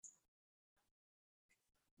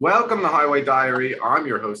Welcome to Highway Diary. I'm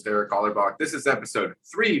your host, Eric Allerbach. This is episode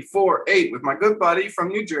 348 with my good buddy from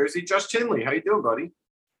New Jersey, Josh Chinley. How you doing, buddy?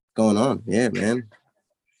 Going on? Yeah, man.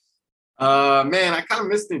 Man, I kind of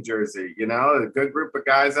miss New Jersey, a good group of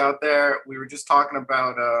guys out there. We were just talking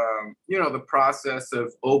about, the process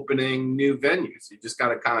of opening new venues. You just got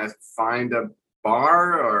to kind of find a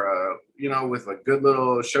bar or, with a good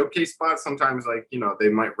little showcase spot. Sometimes they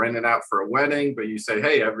might rent it out for a wedding, but you say,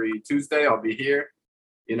 hey, every Tuesday I'll be here.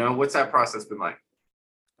 What's that process been like?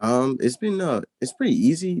 It's pretty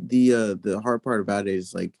easy. The hard part about it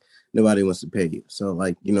is nobody wants to pay you. So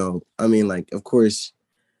of course,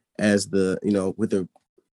 as with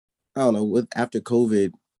after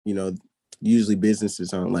COVID, usually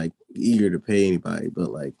businesses aren't eager to pay anybody, but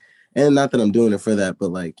and not that I'm doing it for that,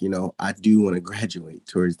 but I do want to graduate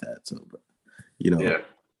towards that. So, Yeah.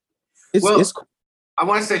 It's cool. I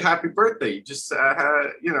want to say happy birthday. You just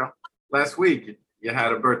had, last week you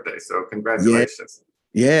had a birthday, so congratulations.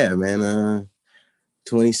 Yeah, man.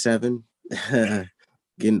 27.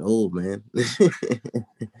 Getting old, man.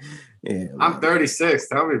 Yeah, I'm 36.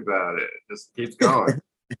 Tell me about it. Just keeps going.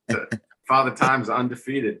 Father Time's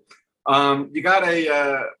undefeated. But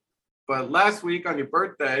last week on your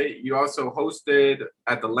birthday, you also hosted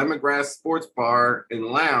at the Lemongrass Sports Bar and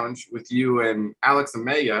Lounge with you and Alex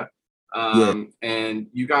Amaya. And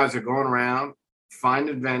you guys are going around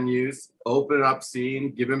finding venues, opening up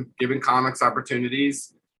scene, giving comics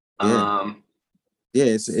opportunities.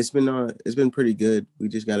 It's been pretty good. We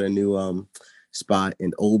just got a new spot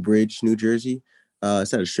in Old Bridge, New Jersey.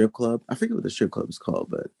 It's at a strip club. I forget what the strip club is called,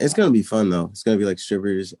 but it's gonna be fun though. It's gonna be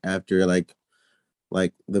strippers after like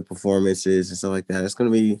the performances and stuff like that. It's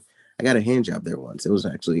gonna be. I got a hand job there once.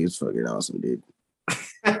 It's fucking awesome, dude.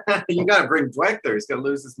 You gotta bring Dweck there. He's gonna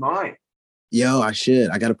lose his mind. Yo, I should.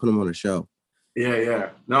 I gotta put him on the show.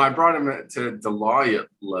 Yeah. No, I brought him to Delilah's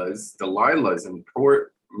in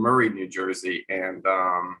Port Murray, New Jersey, and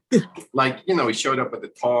he showed up with a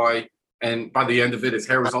toy, and by the end of it, his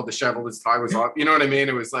hair was all disheveled, his tie was off. You know what I mean?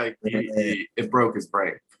 It was it broke his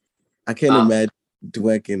brain. I can't imagine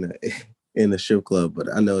Dweck in the strip club, but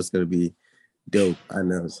I know it's gonna be dope. I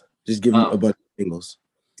know. Just give him a bunch of singles.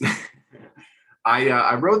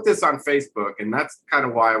 I wrote this on Facebook, and that's kind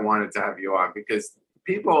of why I wanted to have you on, because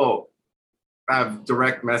people have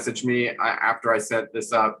direct messaged me after I set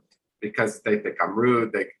this up because they think I'm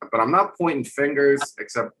rude. But I'm not pointing fingers,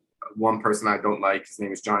 except one person I don't like. His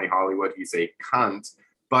name is Johnny Hollywood. He's a cunt.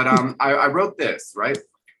 But I wrote this, right?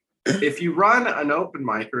 If you run an open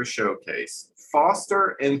mic or a showcase,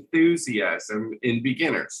 foster enthusiasm in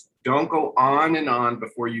beginners. Don't go on and on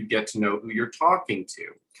before you get to know who you're talking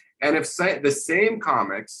to. And if the same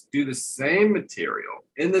comics do the same material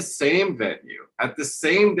in the same venue at the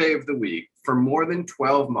same day of the week for more than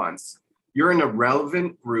 12 months, you're an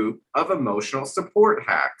irrelevant group of emotional support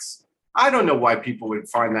hacks. I don't know why people would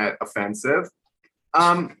find that offensive.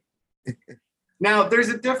 Now, there's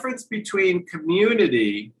a difference between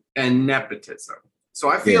community and nepotism. So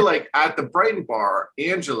I feel like at the Brighton Bar,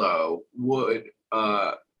 Angelo would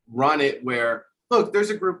run it where, look,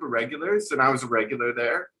 there's a group of regulars, and I was a regular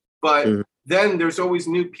there. But then there's always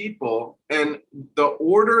new people, and the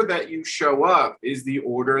order that you show up is the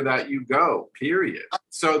order that you go, period.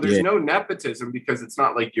 So there's no nepotism, because it's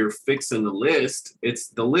not like you're fixing the list. It's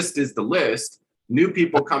the list is the list. New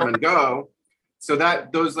people come and go. So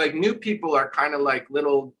that those new people are kind of like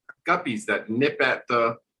little guppies that nip at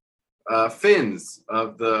the fins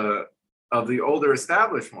of the older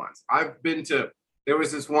established ones. There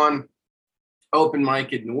was this one open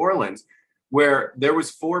mic in New Orleans where there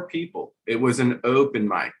was 4 people. It was an open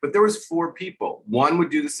mic, but there was 4 people. One would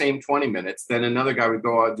do the same 20 minutes. Then another guy would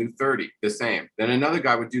go out and do 30, the same. Then another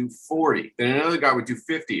guy would do 40. Then another guy would do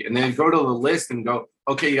 50. And then go to the list and go,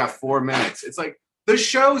 okay, you got 4 minutes. It's like, the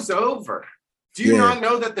show's over. Do you not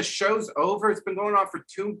know that the show's over? It's been going on for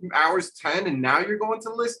 2 hours, 10, and now you're going to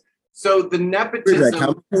the list? So the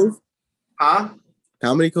nepotism. Huh?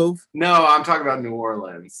 Comedy Cove? No, I'm talking about New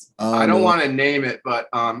Orleans. I don't want to name it, but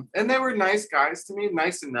and they were nice guys to me,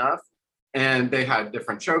 nice enough. And they had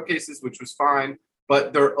different showcases, which was fine.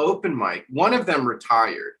 But their open mic, one of them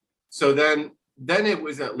retired. So then it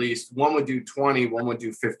was at least one would do 20, one would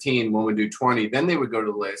do 15, one would do 20. Then they would go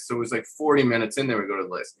to the list. So it was 40 minutes in, they would go to the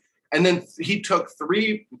list. And then he took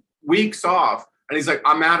 3 weeks off, and he's like,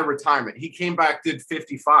 I'm out of retirement. He came back, did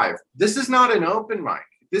 55. This is not an open mic.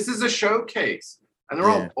 This is a showcase. And they're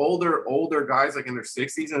all older guys, in their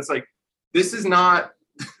 60s. And it's like, this is not,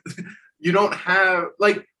 you don't have,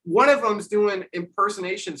 one of them's doing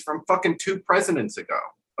impersonations from fucking 2 presidents ago.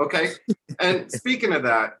 Okay. And speaking of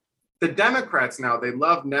that, the Democrats now, they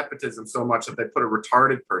love nepotism so much that they put a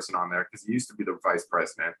retarded person on there because he used to be the vice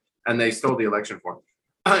president and they stole the election for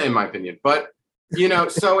him, in my opinion. But,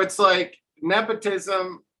 so it's like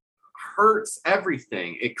nepotism hurts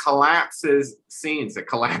everything. It collapses scenes, it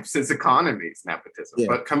collapses economies, nepotism. Yeah.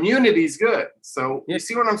 But community's good. So you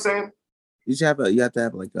see what I'm saying? You have to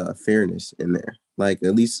have like a fairness in there. Like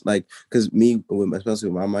at least like because especially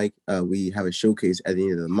with my mic, we have a showcase at the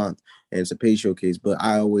end of the month and it's a paid showcase. But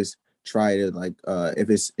I always try to like if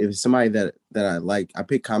it's somebody that I like, I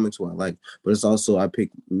pick comics who I like, but it's also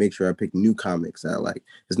make sure I pick new comics that I like.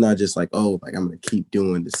 It's not just like, oh, like I'm gonna keep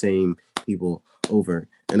doing the same people over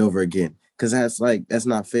and over again, because that's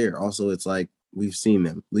not fair. Also, it's like we've seen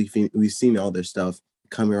them, we've seen all their stuff,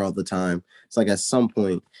 come here all the time. It's like at some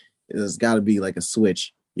point there's got to be like a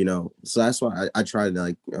switch, so that's why I try to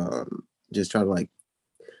like just try to like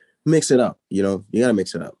mix it up. You gotta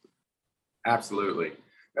mix it up. Absolutely.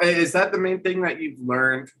 Is that the main thing that you've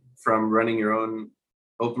learned from running your own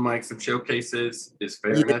open mics and showcases, is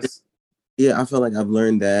fairness? Yeah, I feel like I've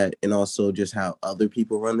learned that, and also just how other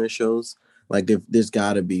people run their shows. Like if there's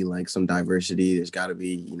got to be like some diversity, there's got to be,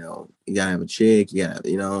 you gotta have a chick,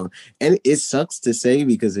 and it sucks to say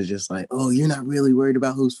because it's just like, oh, you're not really worried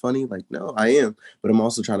about who's funny. Like, no, I am, but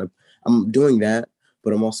I'm doing that,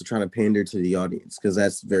 but I'm also trying to pander to the audience because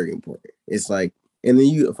that's very important. It's like, and then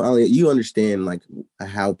you understand like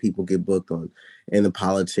how people get booked on and the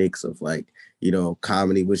politics of like,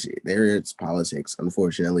 comedy, which it's politics,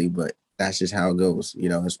 unfortunately, but that's just how it goes.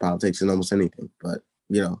 It's politics in almost anything, but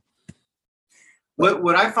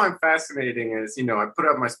What I find fascinating is, I put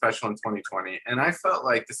up my special in 2020 and I felt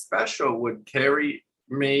like the special would carry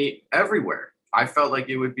me everywhere. I felt like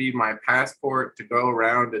it would be my passport to go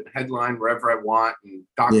around and headline wherever I want. And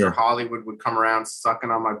Dr. Hollywood would come around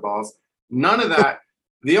sucking on my balls. None of that.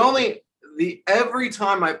 Every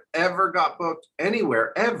time I've ever got booked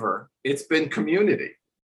anywhere, ever, it's been community.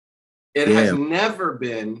 It has never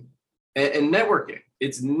been, and networking.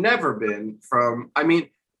 It's never been from,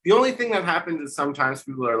 the only thing that happens is sometimes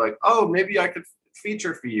people are like, oh, maybe I could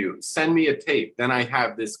feature for you. Send me a tape. Then I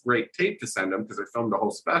have this great tape to send them because I filmed a whole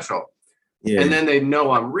special. Yeah. And then they know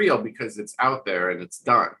I'm real because it's out there and it's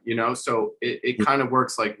done, So it kind of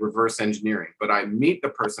works like reverse engineering. But I meet the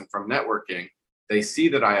person from networking. They see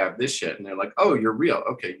that I have this shit and they're like, oh, you're real.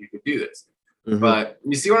 Okay, you could do this. Mm-hmm. But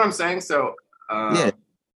you see what I'm saying? So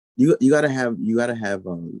you gotta have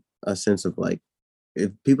a sense of like, if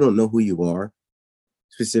people don't know who you are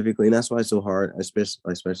specifically, and that's why it's so hard,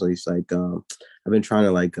 especially it's like I've been trying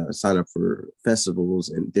to like sign up for festivals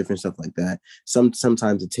and different stuff like that.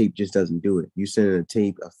 Sometimes the tape just doesn't do it. You send in a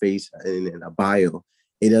tape, a face, and a bio,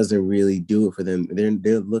 it doesn't really do it for them.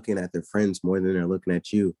 They're looking at their friends more than they're looking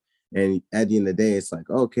at you. And at the end of the day, it's like,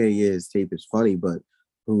 okay, yeah, his tape is funny, but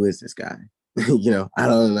who is this guy? I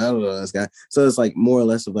don't know this guy. So it's like more or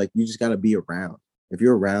less of like, you just got to be around. If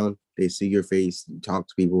you're around, they see your face, you talk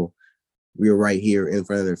to people. We're right here in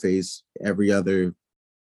front of their face every other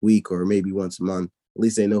week or maybe once a month. At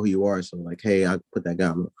least they know who you are. So like, hey, I put that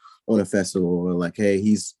guy on a festival, or like, hey,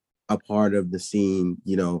 he's a part of the scene,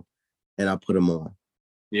 and I put him on.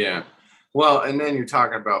 Yeah. Well, and then you're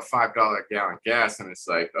talking about $5 gallon gas, and it's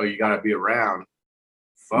like, oh, you got to be around.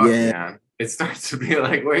 Fuck, man. It starts to be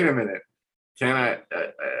like, wait a minute. Can I?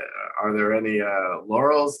 Are there any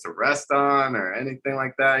laurels to rest on or anything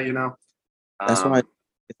like that? That's why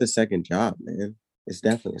it's a second job, man. It's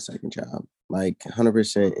definitely a second job, like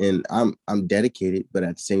 100%. And I'm dedicated, but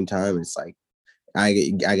at the same time, it's like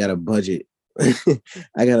I got a budget.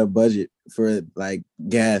 I got a budget for like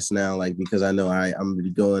gas now, like because I know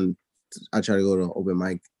I'm going. I try to go to open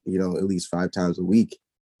mic, at least 5 times a week,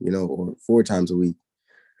 or 4 times a week.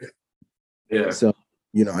 Yeah. So,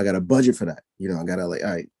 I got a budget for that. I gotta like,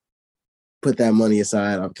 all right, put that money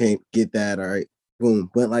aside. I can't get that. All right,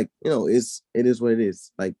 boom. But like, it is what it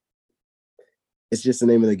is. Like, it's just the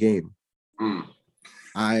name of the game. Mm.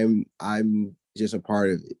 I'm just a part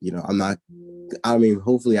of it. I'm not.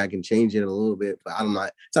 Hopefully I can change it a little bit, but I'm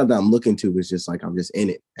not. It's not that I'm looking to. It's just like I'm just in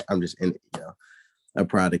it. I'm just in it. A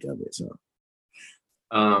product of it. So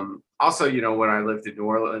also, when I lived in New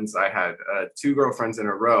Orleans, I had 2 girlfriends in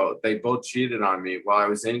a row. They both cheated on me while I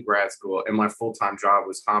was in grad school, and my full-time job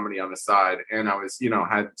was comedy on the side, and I was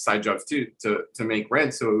had side jobs too to make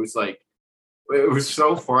rent. So it was like, it was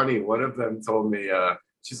so funny. One of them told me,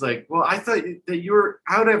 she's like, well, I thought that you were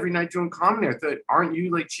out every night doing comedy. I thought, aren't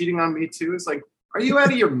you like cheating on me too? It's like, are you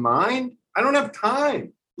out of your mind? I don't have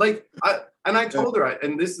time. Like, I told her,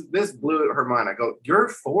 and this blew her mind. I go, you're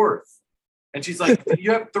 4th. And she's like,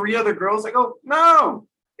 you have 3 other girls? I go, no,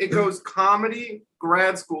 it goes comedy,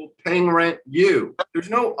 grad school, paying rent, you. There's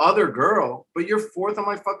no other girl, but you're fourth on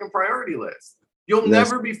my fucking priority list. You'll That's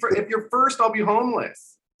never be if you're first, I'll be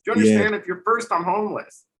homeless. Do you yeah, understand? If you're first, I'm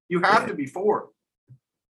homeless. You have yeah. to be fourth.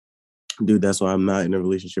 Dude, that's why I'm not in a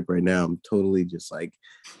relationship right now. I'm totally just like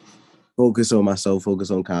focus on myself, focus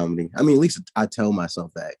on comedy. I mean, at least I tell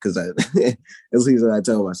myself that because at least I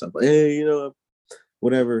tell myself, like, hey,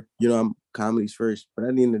 whatever, I'm comedy's first. But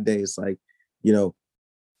at the end of the day, it's like, you know,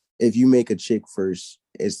 if you make a chick first,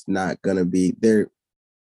 it's not gonna be there.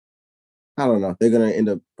 I don't know. They're gonna end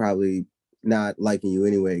up probably not liking you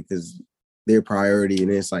anyway because their priority.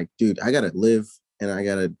 And it's like, dude, I gotta live and I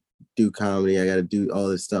gotta do comedy. I gotta do all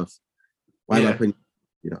this stuff. Why am I Yeah. putting,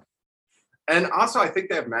 you know? And also, I think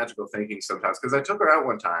they have magical thinking sometimes because I took her out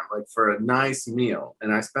one time, like for a nice meal,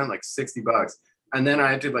 and I spent like $60, and then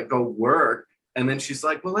I had to like go work, and then she's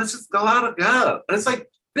like, "Well, let's just go out and go," and it's like,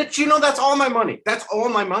 "Bitch, that's all my money. That's all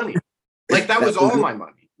my money. Like that was all my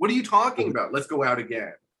money. What are you talking about? Let's go out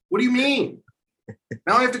again. What do you mean?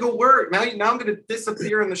 Now I have to go work. Now I'm going to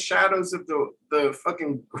disappear in the shadows of the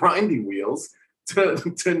fucking grinding wheels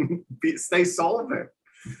to stay solvent,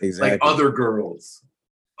 like Exactly. other girls."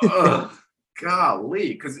 Ugh.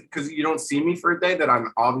 Golly, because you don't see me for a day that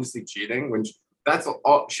I'm obviously cheating. That's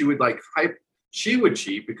all she would like hype. She would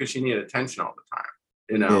cheat because she needed attention all the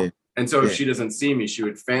time, Yeah. And so if Yeah. she doesn't see me, she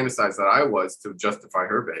would fantasize that I was to justify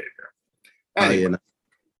her behavior. Oh yeah, Anyway, no,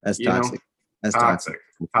 that's toxic. That's toxic.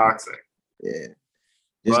 toxic. Yeah.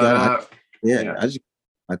 Just But gotta. yeah, I just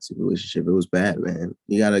toxic relationship. It was bad, man.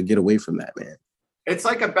 You gotta get away from that, man. it's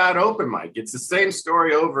like a bad open mic. It's the same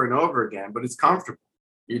story over and over again, but it's comfortable.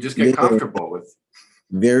 You just get Yeah, comfortable with.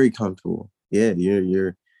 very comfortable. Yeah,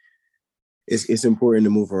 you're. It's important to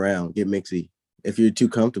move around, get mixy. If you're too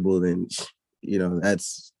comfortable, then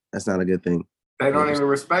that's not a good thing. They don't 100%. even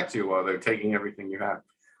respect you while they're taking everything you have.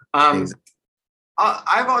 Um, Exactly.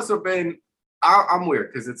 I've also been, I'm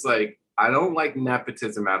weird because it's like, I don't like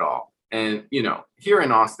nepotism at all. And, here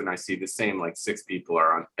in Austin, I see the same like 6 people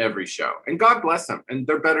are on every show. And God bless them. And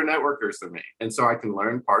they're better networkers than me. And so I can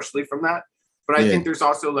learn partially from that. But I Yeah, think there's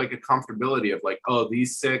also like a comfortability of like, oh,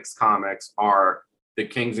 these 6 comics are the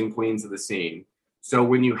kings and queens of the scene. So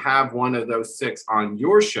when you have one of those 6 on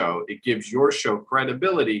your show, it gives your show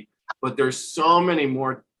credibility. But there's so many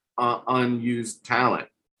more unused talent.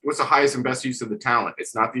 What's the highest and best use of the talent?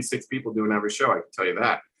 It's not these 6 people doing every show. I can tell you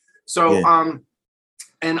that. So, yeah,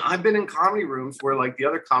 and I've been in comedy rooms where like the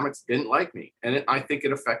other comics didn't like me, and I think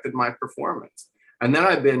it affected my performance. And then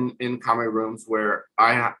I've been in comedy rooms where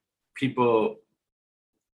people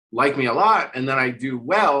like me a lot, and then I do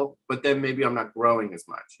well, but then maybe I'm not growing as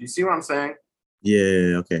much. You see what I'm saying?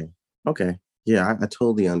 yeah. Okay. Yeah, I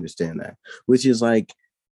totally understand that. Which is like,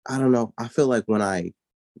 I don't know. I feel like when I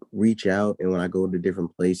reach out and when I go to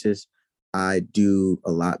different places, I do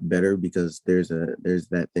a lot better because there's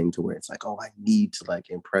that thing to where it's like, oh, I need to like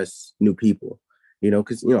impress new people,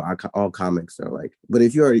 because all comics are like. But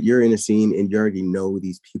if you're in a scene and you already know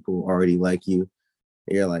these people already like you,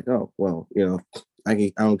 you're like, oh well,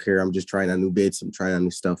 I don't care. I'm just trying out new bits. I'm trying out new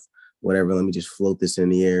stuff. Whatever. Let me just float this in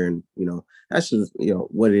the air, and that's just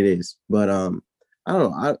what it is. But I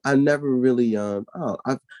don't know. I never really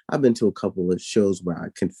I've been to a couple of shows where I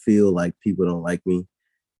can feel like people don't like me,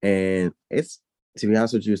 and it's, to be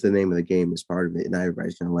honest with you, it's the name of the game. It's part of it. Not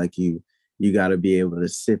everybody's gonna like you. You got to be able to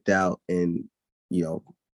sit out and you know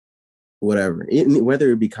whatever,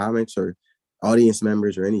 whether it be comics or audience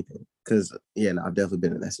members or anything. Because no, I've definitely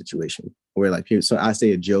been in that situation where like people, so I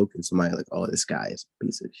say a joke and somebody like, oh, this guy is a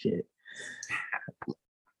piece of shit.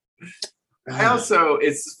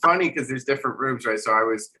 It's funny because there's different rooms, right? So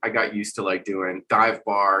I got used to like doing dive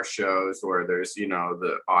bar shows where there's,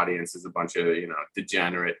 the audience is a bunch of,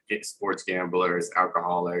 degenerate sports gamblers,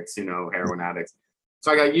 alcoholics, heroin addicts.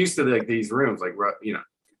 So I got used to like these rooms, like,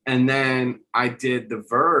 and then I did the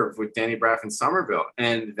Verve with Danny Braff in Somerville,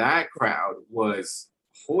 and that crowd was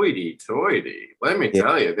hoity-toity. Let me Yeah,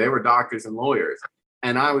 tell you, they were doctors and lawyers,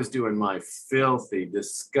 and I was doing my filthy,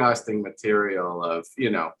 disgusting material of,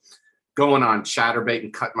 going on Chatterbait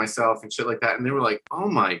and cut myself and shit like that. And they were like, oh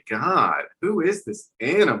my God, who is this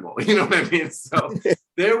animal? You know what I mean? So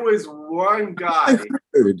there was one guy,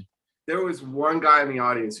 there was one guy in the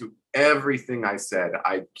audience who everything I said,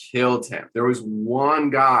 I killed him. There was one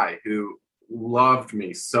guy who loved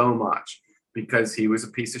me so much because he was a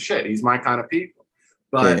piece of shit. He's my kind of people.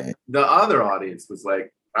 But yeah. the other audience was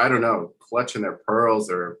like, I don't know, clutching their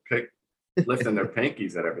pearls or lifting their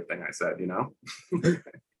pinkies at everything I said,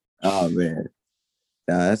 Oh man,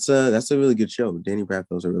 that's a really good show. Danny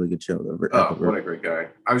Bracco's a really good show. Oh, what a great guy.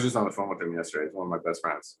 I was just on the phone with him yesterday. He's one of my best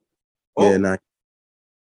friends. Yeah, Oh, nah,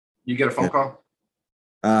 You get a phone Yeah. call?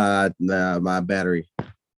 Nah, my battery.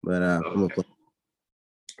 But I'm gonna Okay, play.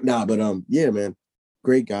 Nah, but yeah, man.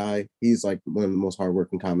 Great guy. He's like one of the most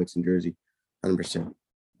hardworking comics in Jersey. 100%.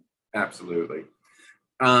 absolutely.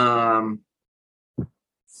 Um,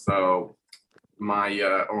 so my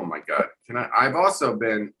oh my god, I've also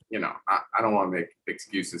been, I don't want to make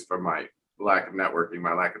excuses for my lack of networking,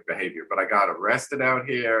 my lack of behavior, but I got arrested out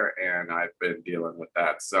here and I've been dealing with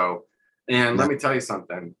that. So, and Nah, let me tell you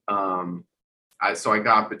something. I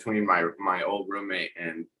got between my old roommate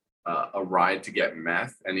and a ride to get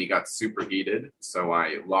meth, and he got super heated. So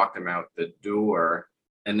I locked him out the door,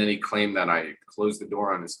 and then he claimed that I closed the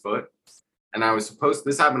door on his foot. And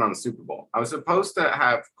this happened on the Super Bowl. I was supposed to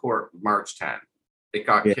have court March 10th. It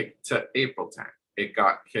got yeah, kicked to April 10th. It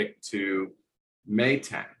got kicked to May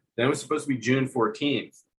 10th. Then it was supposed to be June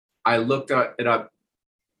 14th. I looked it up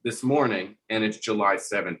this morning, and it's July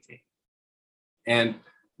 17th. And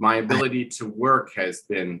my ability to work has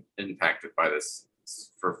been impacted by this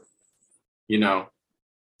for, you know,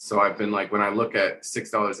 so I've been like, when I look at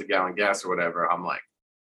 $6 a gallon gas or whatever, I'm like,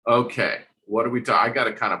 okay, what are we talking? I got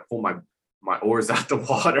to kind of pull my oars out the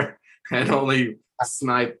water and only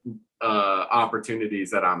snipe opportunities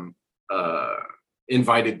that I'm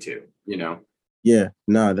invited to, yeah.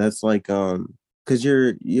 Nah, that's like because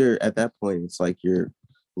you're at that point, it's like you're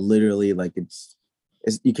literally like it's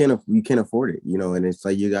you can't afford it, and it's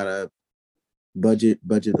like you gotta budget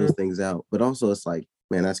those things out. But also it's like,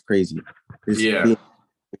 man, that's crazy. This Yeah. being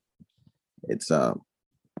it's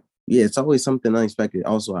yeah, it's always something unexpected.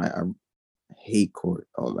 Also, I hate court.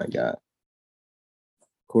 Oh my god.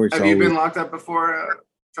 Court's Have you always been locked up before,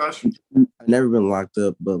 Josh? I've never been locked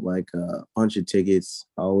up, but like a bunch of tickets.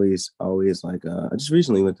 Always like I just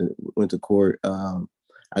recently went to court. I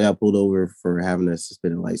got pulled over for having a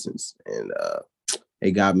suspended license, and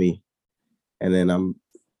it got me. And then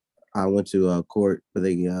I went to court, but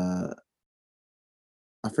they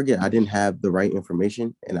I forget, I didn't have the right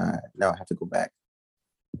information, and I have to go back.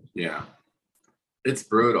 Yeah. It's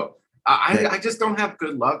brutal. Yeah. I just don't have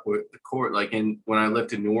good luck with the court. Like when I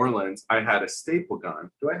lived in New Orleans, I had a staple gun.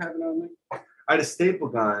 Do I have it on me? I had a staple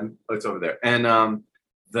gun. Oh, it's over there. And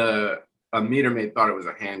the a meter maid thought it was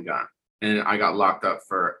a handgun, and I got locked up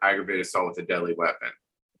for aggravated assault with a deadly weapon.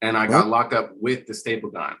 And I What? got locked up with the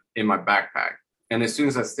staple gun in my backpack. And as soon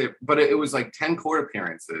as but it was like 10 court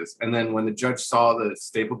appearances. And then when the judge saw the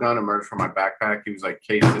staple gun emerge from my backpack, he was like,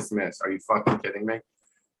 "Case dismissed. Are you fucking kidding me?"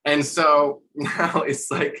 And so now it's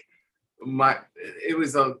like it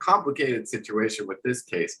was a complicated situation with this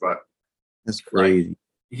case, but That's like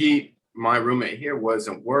crazy. my roommate here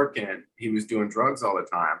wasn't working. He was doing drugs all the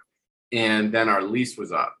time. And then our lease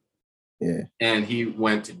was up Yeah. and he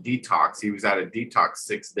went to detox. He was at a detox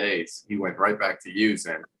 6 days. He went right back to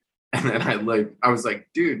using. And then I was like,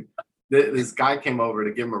 dude, this guy came over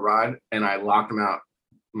to give him a ride and I locked him out,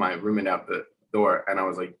 my roommate out the door. And I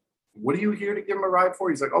was like, what are you here to give him a ride for?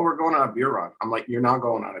 He's like, oh, we're going on a beer run. I'm like, you're not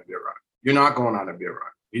going on a beer run. You're not going on a beer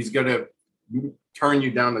run. He's going to turn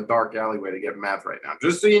you down the dark alleyway to get meth right now,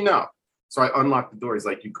 just so you know. So I unlocked the door. He's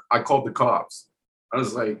like, I called the cops. I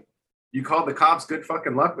was like, you called the cops? Good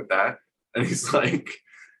fucking luck with that. And he's like,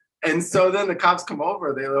 and so then the cops come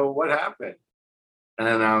over. They go, what happened?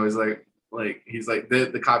 And I was like, he's like,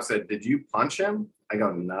 the cop said, did you punch him? I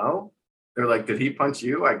go, no. They're like, did he punch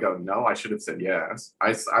you? I go, no. I should have said yes. I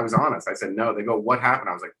was honest. I said no. They go, what happened?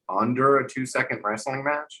 I was like, under a 2-second wrestling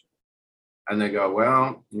match. And they go,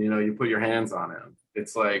 well, you put your hands on him.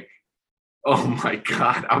 It's like, oh my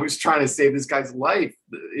God, I was trying to save this guy's life.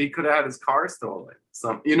 He could have had his car stolen.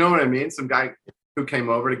 You know what I mean? Some guy who came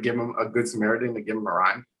over to give him a good Samaritan to give him a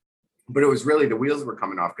ride. But it was really the wheels were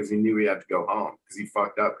coming off because he knew he had to go home because he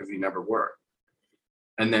fucked up because he never worked.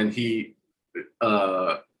 And then he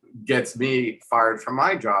gets me fired from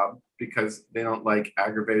my job because they don't like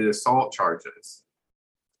aggravated assault charges.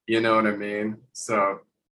 You know what I mean? So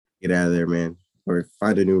Get out of there, man, or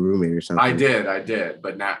find a new roommate or something. I did,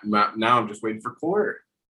 but now I'm just waiting for court.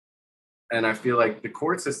 And I feel like the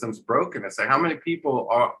court system's broken. It's like, how many people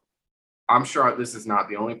are? I'm sure this is not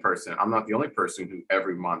the only person. I'm not the only person who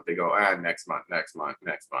every month they go, next month. Yeah,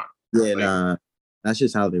 Like, nah, that's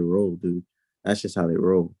just how they roll, dude. That's just how they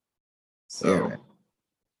roll. so, Man.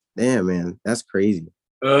 Damn, man, that's crazy.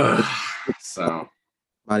 So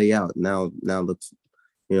Body out now. Now looks,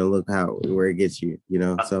 look where it gets you.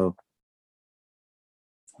 So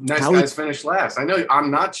nice how guys finish last. I know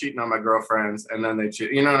I'm not cheating on my girlfriends, and then they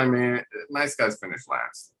cheat. You know what I mean? Nice guys finish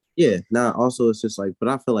last. Yeah. Now also it's just like, but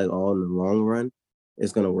I feel like all in the long run,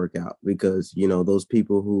 it's gonna work out because those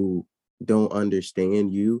people who don't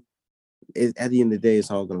understand you at the end of the day,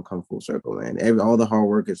 it's all gonna come full circle, man. All the hard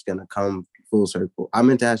work is gonna come full circle. I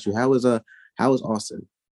meant to ask you, how was Austin?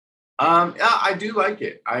 Yeah, I do like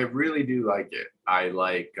it. I really do like it. I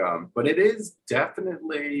like, but it is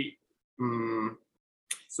definitely. Um,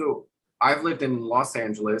 so I've lived in Los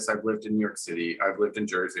Angeles. I've lived in New York City. I've lived in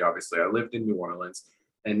Jersey. Obviously, I lived in New Orleans,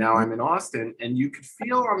 and now I'm in Austin. And you could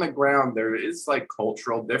feel on the ground there is like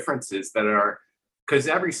cultural differences that are because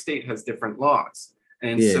every state has different laws,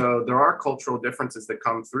 and Yeah, so there are cultural differences that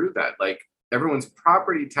come through that. Like everyone's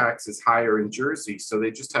property tax is higher in Jersey, so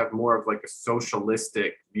they just have more of like a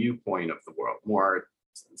socialistic viewpoint of the world, more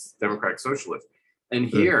democratic socialist. And mm,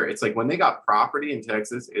 here, it's like when they got property in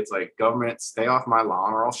Texas, it's like government, stay off my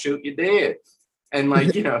lawn or I'll shoot you dead. And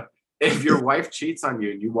like, if your wife cheats on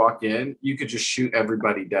you and you walk in, you could just shoot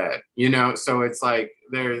everybody dead, So it's like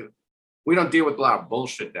we don't deal with a lot of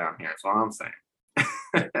bullshit down here. That's all I'm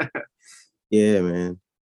saying. yeah, man.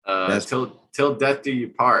 That's Till death do you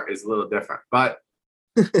part is a little different. But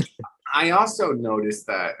I also noticed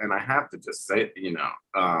that, and I have to just say,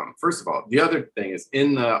 first of all, the other thing is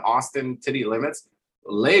in the Austin city limits,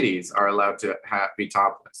 ladies are allowed to be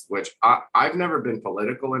topless, which I've never been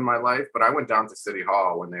political in my life, but I went down to City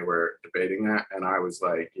Hall when they were debating that, and I was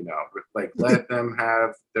like, like let them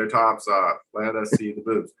have their tops off, let us see the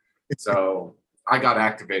boobs. So I got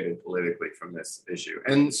activated politically from this issue,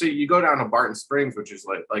 and so you go down to Barton Springs, which is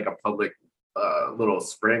like a public little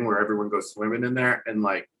spring where everyone goes swimming in there, and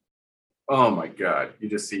like oh my God, you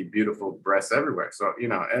just see beautiful breasts everywhere. So,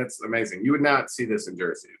 it's amazing. You would not see this in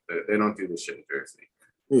Jersey. They don't do this shit in Jersey.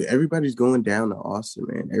 dude, everybody's going down to Austin,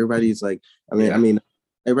 man. Everybody's like, I Yeah. mean,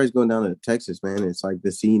 everybody's going down to Texas, man. It's like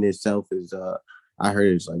the scene itself is, I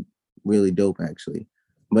heard it's like really dope actually,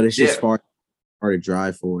 but it's just Yeah. far to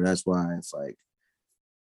drive for. That's why it's like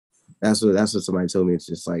that's what somebody told me. It's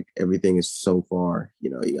just like everything is so far.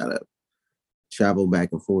 You gotta travel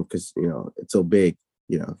back and forth because it's so big.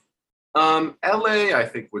 You know. LA, I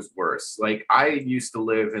think, was worse. Like, I used to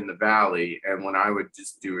live in the Valley, and when I would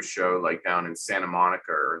just do a show like down in Santa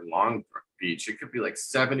Monica or in Long Beach, it could be like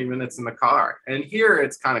 70 minutes in the car. And here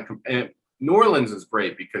it's kind of, New Orleans is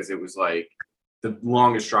great because it was like the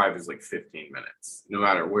longest drive is like 15 minutes, no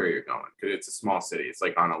matter where you're going, because it's a small city. It's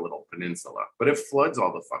like on a little peninsula, but it floods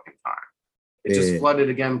all the fucking time. It just Yeah. flooded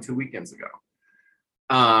again 2 weekends ago.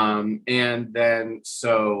 And then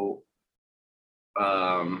so,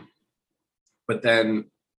 um, but then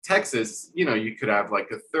Texas, you could have like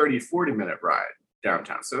a 30, 40-minute ride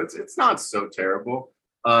downtown. So it's not so terrible.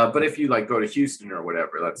 But if you like go to Houston or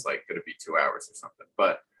whatever, that's like going to be 2 hours or something.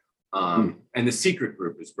 But Hmm. and the secret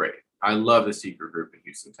group is great. I love the secret group in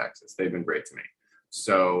Houston, Texas. They've been great to me.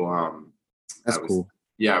 So I That's was cool.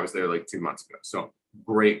 yeah, I was there like 2 months ago. So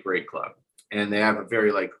great, great club. And they have a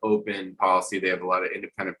very like open policy. They have a lot of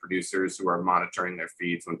independent producers who are monitoring their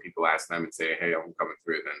feeds when people ask them and say, "Hey, I'm coming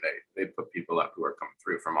through." Then they put people up who are coming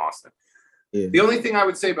through from Austin. Yeah. The only thing I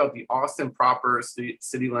would say about the Austin proper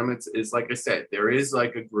city limits is, like I said, there is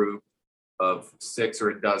like a group of 6 or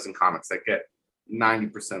a dozen comics that get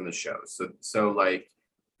 90% of the shows. So like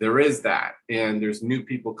there is that, and there's new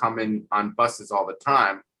people coming on buses all the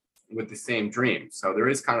time with the same dream. So there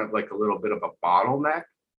is kind of like a little bit of a bottleneck.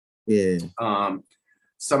 Yeah. Um,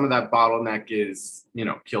 some of that bottleneck is,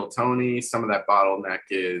 Kill Tony. Some of that bottleneck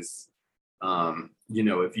is,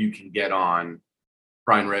 if you can get on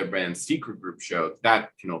Brian Redband's secret group show,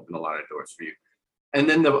 that can open a lot of doors for you. And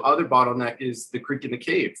then the other bottleneck is the Creek in the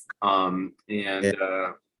Cave.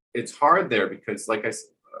 Yeah. It's hard there because, like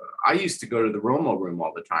I used to go to the Romo Room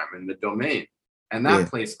all the time in the Domain, and that Yeah.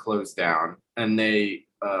 place closed down. And they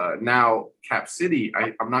now Cap City,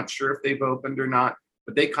 I'm not sure if they've opened or not,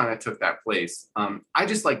 but they kind of took that place. I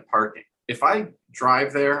just like parking. If I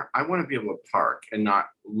drive there, I want to be able to park and not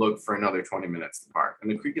look for another 20 minutes to park.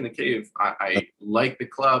 And the Creek in the Cave, I like the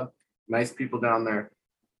club, nice people down there.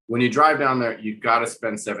 When you drive down there, you got to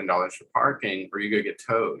spend $7 for parking or you're going to get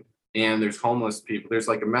towed. And there's homeless people. There's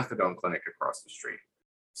like a methadone clinic across the street.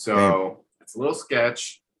 Damn. So it's a little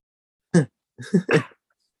sketch,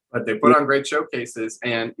 but they put Yeah. on great showcases.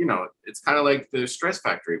 And, it's kind of like the Stress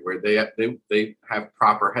Factory where they have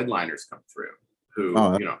proper headliners come through who,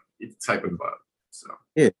 Oh, type of club. So,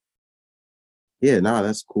 yeah. Yeah, nah,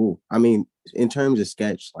 that's cool. I mean, in terms of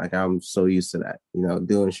sketch, like I'm so used to that,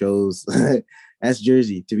 doing shows. That's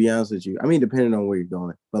Jersey, to be honest with you. I mean, depending on where you're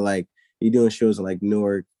going, but like you're doing shows in like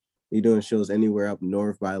Newark, you're doing shows anywhere up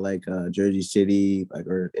north by like Jersey City, like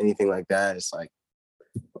or anything like that. It's like,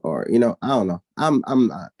 or I don't know. I'm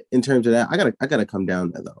in terms of that, I gotta come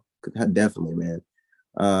down there though. Definitely, man.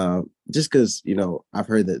 Just because I've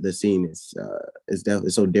heard that the scene is definitely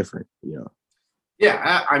so different.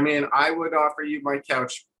 Yeah, I mean, I would offer you my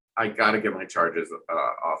couch. I got to get my charges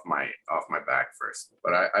off my back first,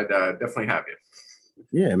 but I'd definitely have you.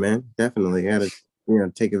 Yeah, man, definitely. I had to,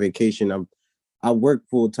 take a vacation. I work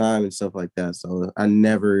full time and stuff like that, so I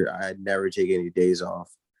never take any days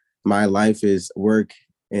off. My life is work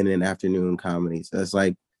and then afternoon comedy. So it's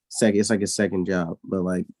like it's like a second job, but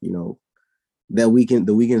like the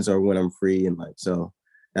weekends are when I'm free and like so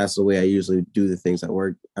that's the way I usually do the things at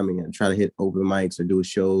work. I mean, I try to hit open mics or do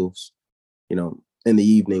shows, in the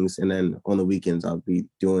evenings, and then on the weekends I'll be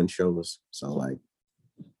doing shows. So like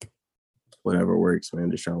whatever works,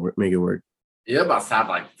 man. Just try to make it work. You must have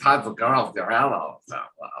like tons of girls around. So,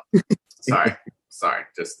 sorry, sorry.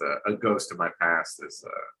 Just a ghost of my past is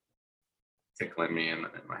tickling me in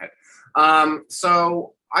my head.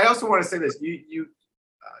 So I also want to say this: you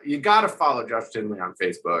got to follow Josh Tinley on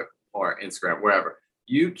Facebook or Instagram, wherever.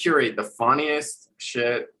 You curate the funniest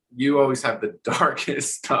shit. You always have the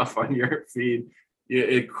darkest stuff on your feed.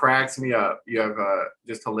 It cracks me up. You have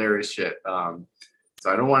just hilarious shit. So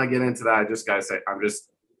I don't want to get into that. I just gotta say, I'm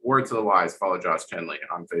just word to the wise. Follow Josh Tinley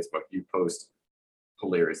on Facebook. You post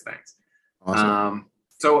hilarious things. Awesome.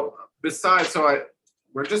 So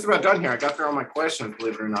we're just about done here. I got through all my questions,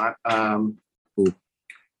 believe it or not. Cool.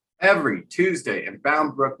 Every Tuesday in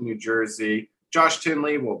Bound Brook, New Jersey, Josh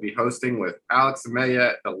Tinley will be hosting with Alex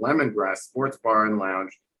Amaya at the Lemongrass Sports Bar and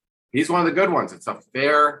Lounge. He's one of the good ones. It's a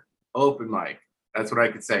fair open mic. That's what I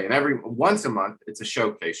could say. And once a month, it's a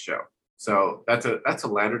showcase show. So that's a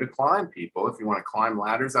ladder to climb, people. If you want to climb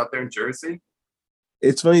ladders out there in Jersey.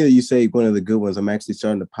 It's funny that you say one of the good ones. I'm actually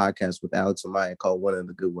starting a podcast with Alex Amaya called One of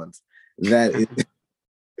the Good Ones. That is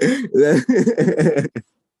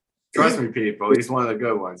Trust me, people. He's one of the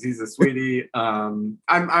good ones. He's a sweetie. I'm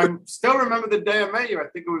still remember the day I met you. I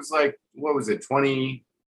think it was like, what was it,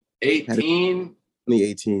 2018?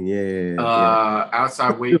 2018, yeah.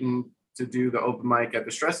 Outside waiting to do the open mic at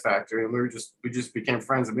the Stress Factory, and we just became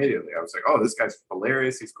friends immediately. I was like, oh, this guy's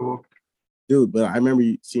hilarious. He's cool, dude. But I remember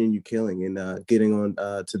seeing you killing and getting on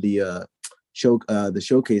to the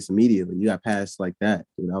showcase immediately. You got passed like that,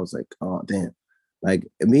 dude. I was like, oh damn. Like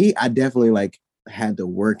me, I definitely like had to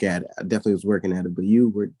work at it. I definitely was working at it, but you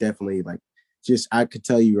were definitely like I could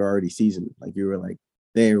tell you were already seasoned. Like you were like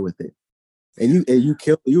there with it. And you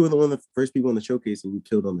killed. You were one of the first people on the showcase, and you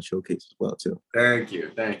killed on the showcase as well too. Thank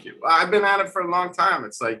you. Well, I've been at it for a long time.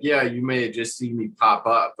 It's like, yeah, you may have just seen me pop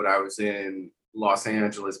up, but I was in Los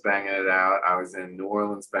Angeles banging it out. I was in New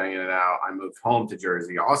Orleans banging it out. I moved home to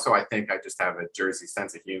Jersey. Also, I think I just have a Jersey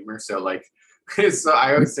sense of humor. So like,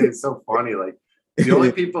 I always say it's so funny. Like the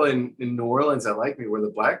only people in New Orleans that like me were the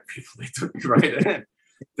black people. They took me right in.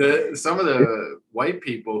 Some of the white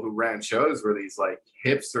people who ran shows were these like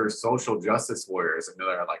hipster social justice warriors, and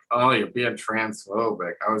they're like, "Oh, you're being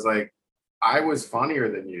transphobic." I was like, "I was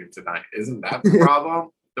funnier than you tonight. Isn't that the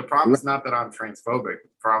problem? The problem is not that I'm transphobic. The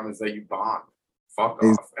problem is that you bombed. Fuck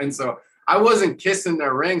off." And so I wasn't kissing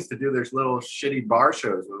their rings to do their little shitty bar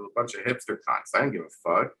shows with a bunch of hipster cons. I didn't give a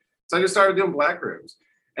fuck. So I just started doing black rooms.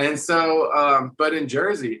 And so, but in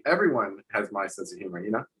Jersey, everyone has my sense of humor,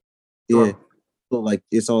 you know? Yeah. But like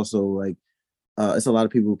it's also like it's a lot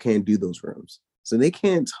of people who can't do those rooms, so they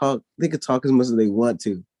can't talk. They could talk as much as they want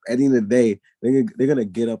to. At the end of the day, they're gonna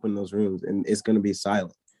get up in those rooms and it's gonna be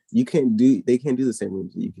silent. They can't do the same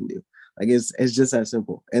rooms that you can do. Like it's just that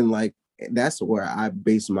simple. And like that's where I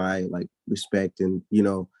base my like respect. And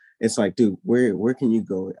it's like, dude, where can you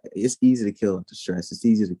go? It's easy to kill at the Stress. It's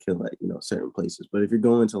easy to kill at certain places. But if you're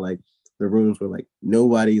going to like the rooms where like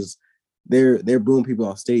nobody's they're booing people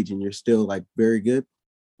off stage and you're still like very good.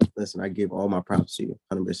 Listen, I give all my props to you,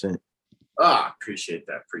 100%. Appreciate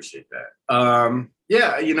that.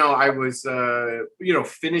 Yeah, I was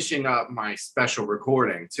finishing up my special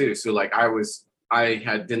recording too. So like I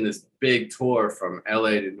had done this big tour from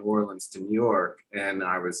LA to New Orleans to New York, and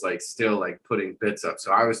I was like still like putting bits up.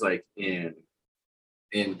 So I was like in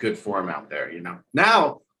good form out there,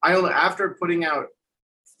 Now after putting out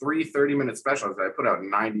 3 30-minute specials, I put out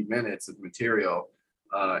 90 minutes of material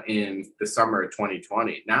in the summer of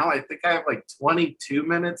 2020. Now I think I have like 22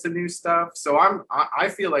 minutes of new stuff. So I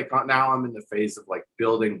feel like now I'm in the phase of like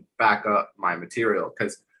building back up my material,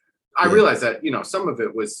 because I realized that, some of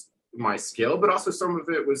it was my skill, but also some of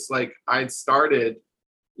it was like I'd started,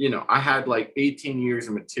 I had like 18 years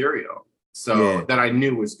of material that I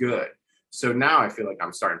knew was good. So now I feel like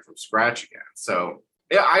I'm starting from scratch again. So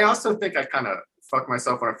yeah, I also think I kind of fucked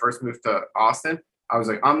myself when I first moved to Austin. I was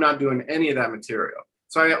like, I'm not doing any of that material.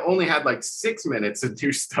 So I only had like 6 minutes to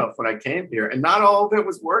do stuff when I came here, and not all of it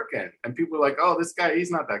was working. And people were like, oh, this guy,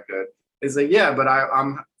 he's not that good. It's like, yeah, but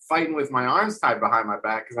I'm fighting with my arms tied behind my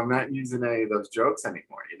back because I'm not using any of those jokes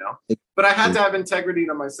anymore, But I had to have integrity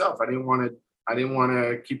to myself. I didn't want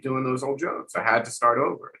to keep doing those old jokes. I had to start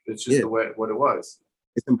over. It's just the way what it was.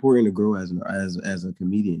 It's important to grow as a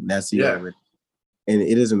comedian. That's the other way. And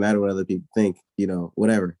it doesn't matter what other people think,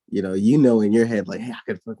 whatever. In your head, like, hey, I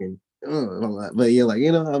could fucking, but you're like,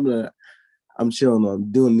 I'm chilling.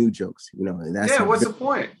 I'm doing new jokes, and that's what's the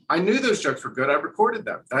point? I knew those jokes were good. I recorded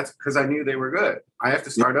them. That's because I knew they were good. I have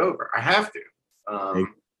to start over. I have to.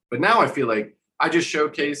 But now I feel like I just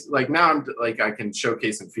showcase. Like now I'm like I can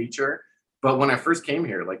showcase and feature. But when I first came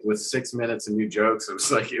here, like with 6 minutes of new jokes,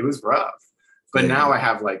 it was rough. But now I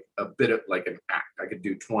have like a bit of like an act. I could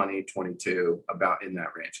do 20, 22, about in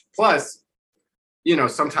that range. Plus,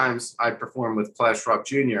 sometimes I perform with Klaus Schwab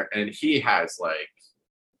Jr. and he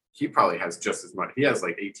probably has just as much. He has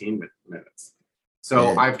like 18 minutes.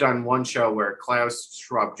 So I've done one show where Klaus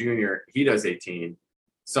Schwab Jr., he does 18.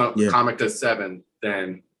 So comic does 7.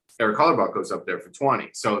 Then Eric Hollerbach goes up there for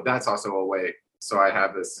 20. So that's also a way. So I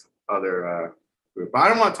have this other group. But I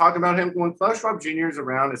don't want to talk about him. When Klaus Schwab Jr. is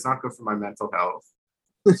around, it's not good for my mental health.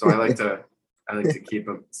 So I like to keep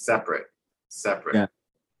him separate. Yeah.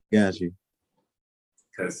 Got you.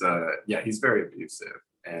 Because he's very abusive.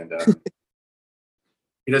 And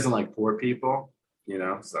he doesn't like poor people,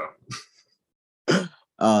 so.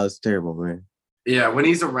 Oh, it's terrible, man. Yeah, when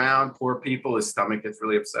he's around poor people, his stomach gets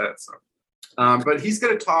really upset. So, but he's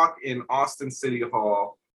going to talk in Austin City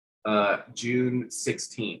Hall June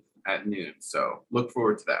 16th at noon. So look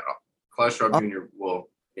forward to that. Klaus Schwab Jr.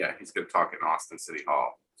 He's going to talk in Austin City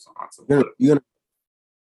Hall. So you're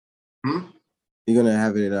gonna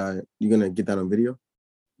have it. You're gonna get that on video.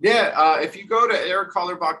 Yeah, if you go to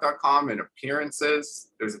erichollerbach.com and appearances,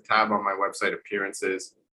 there's a tab on my website,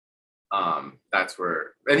 appearances. That's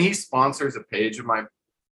where, and he sponsors a page of my,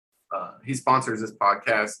 he sponsors this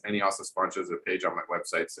podcast, and he also sponsors a page on my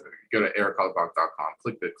website. So you go to erichollerbach.com,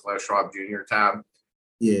 click the Klaus Schwab Jr. tab.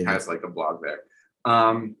 Yeah. He has like a blog there.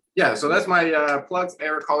 So that's my plugs,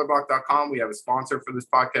 erichollerbach.com. We have a sponsor for this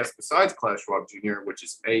podcast besides Klaus Schwab Jr., which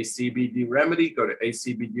is ACBD Remedy. Go to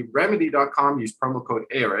acbdremedy.com, use promo code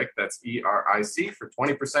ERIC, that's ERIC, for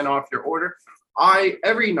 20% off your order.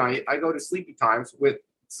 Every night I go to Sleepy Times with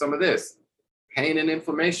some of this pain and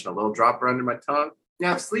inflammation, a little dropper under my tongue.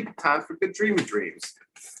 Yeah, Sleepy Times for good dreamy dreams.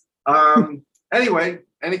 Anyway,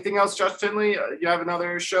 anything else, Josh Tinley? You have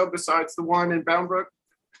another show besides the one in Bound Brook?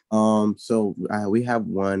 So we have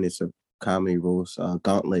one. It's a comedy roast,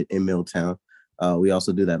 Gauntlet in Milltown. We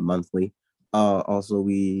also do that monthly. Also,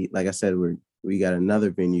 like I said, we got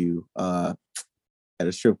another venue at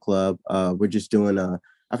a strip club. We're just doing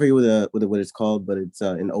I forget what it's called, but it's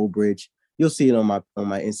in Old Bridge. You'll see it on my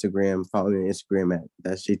Instagram. Follow me on Instagram at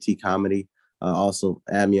that's JT Comedy. Also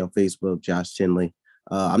add me on Facebook, Josh Tinley.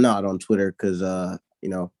 I'm not on Twitter because I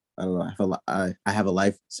don't know. I have a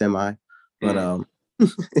life semi, but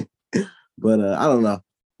but I don't know.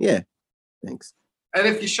 Yeah, thanks. And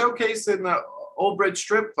if you showcase in the Old Bridge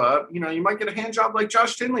Strip Club, you might get a hand job like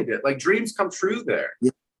Josh Tinley did. Like dreams come true there.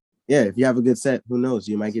 Yeah. If you have a good set, who knows?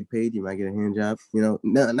 You might get paid. You might get a hand job. No,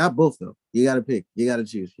 not both though. You got to pick. You got to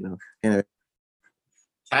choose.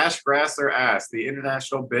 Cash, grass, or ass, the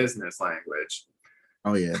international business language.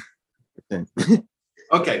 Oh yeah.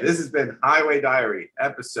 Okay, this has been Highway Diary,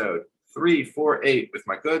 episode 348 with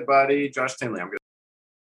my good buddy Josh Tinley. I'm